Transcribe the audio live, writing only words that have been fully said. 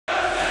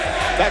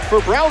Back for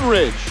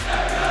Brownridge,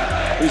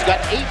 who's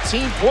got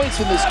 18 points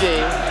in this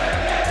game.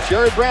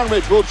 Jared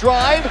Brownridge will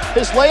drive,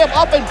 his layup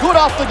up and good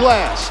off the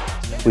glass.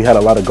 We had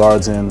a lot of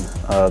guards in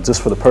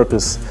just for the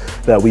purpose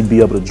that we'd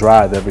be able to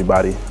drive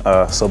everybody.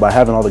 So by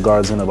having all the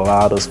guards in, it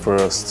allowed us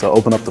to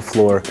open up the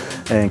floor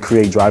and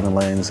create driving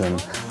lanes.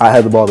 And I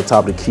had the ball at the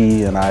top of the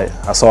key, and I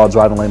saw a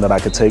driving lane that I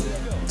could take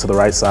to the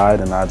right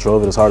side, and I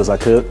drove it as hard as I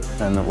could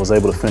and was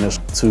able to finish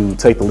to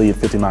take the lead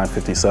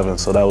 59-57.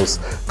 So that was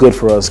good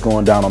for us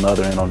going down on the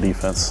other end on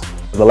defense.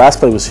 The last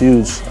play was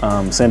huge.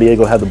 San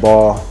Diego had the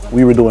ball.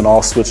 We were doing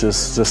all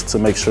switches just to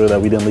make sure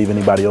that we didn't leave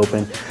anybody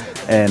open.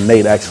 And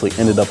Nate actually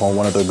ended up on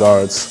one of their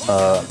guards,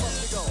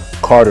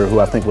 Carter,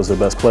 who I think was their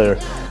best player.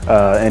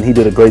 And he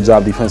did a great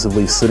job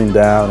defensively, sitting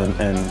down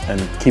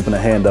and keeping a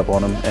hand up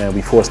on him, and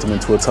we forced him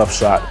into a tough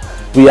shot.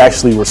 We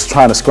actually were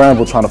trying to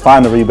scramble, trying to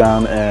find the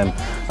rebound, and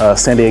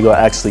San Diego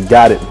actually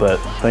got it, but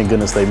thank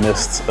goodness they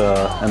missed,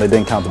 and they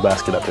didn't count the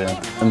basket at the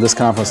end. In this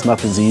conference,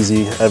 nothing's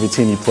easy. Every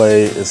team you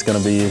play, it's gonna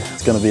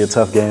be a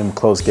tough game,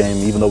 close game.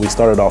 Even though we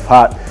started off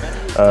hot,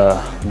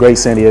 great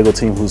San Diego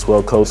team who's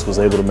well coached was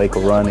able to make a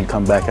run and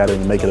come back at it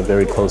and make it a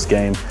very close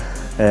game.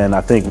 And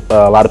I think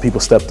a lot of people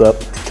stepped up.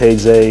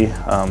 KJ,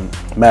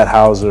 Matt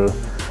Hauser,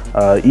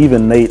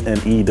 even Nate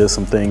and E did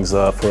some things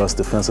for us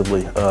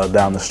defensively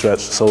down the stretch.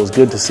 So it was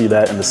good to see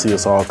that and to see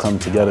us all come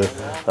together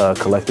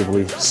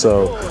collectively.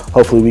 So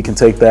hopefully we can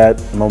take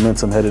that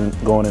momentum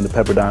going into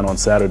Pepperdine on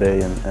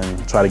Saturday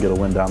and try to get a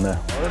win down there.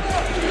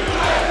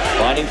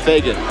 Finding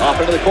Fagan, off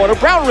into the corner,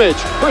 Brownridge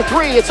for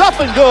three, it's up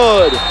and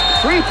good.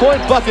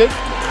 3-point bucket,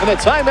 and a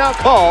timeout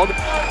called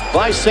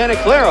by Santa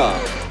Clara.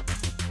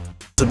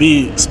 To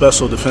be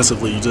special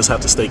defensively, you just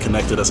have to stay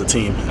connected as a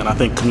team, and I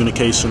think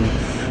communication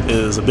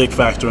is a big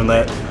factor in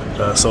that.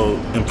 So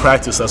in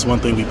practice, that's one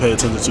thing we pay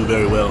attention to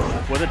very well.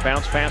 With it,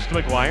 bounce pass to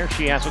McGuire.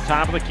 She has the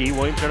top of the key.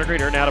 Williams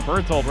integrator now to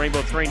Berthold.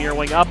 Rainbow Train near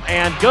wing up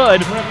and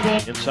good.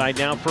 Inside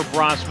down for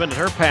Brosman, and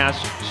her pass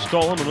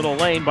stolen in the middle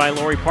lane by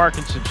Lori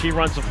Parkinson. She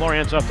runs the floor,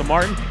 hands off to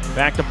Martin.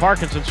 Back to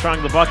Parkinson,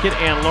 strong the bucket,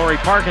 and Lori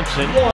Parkinson.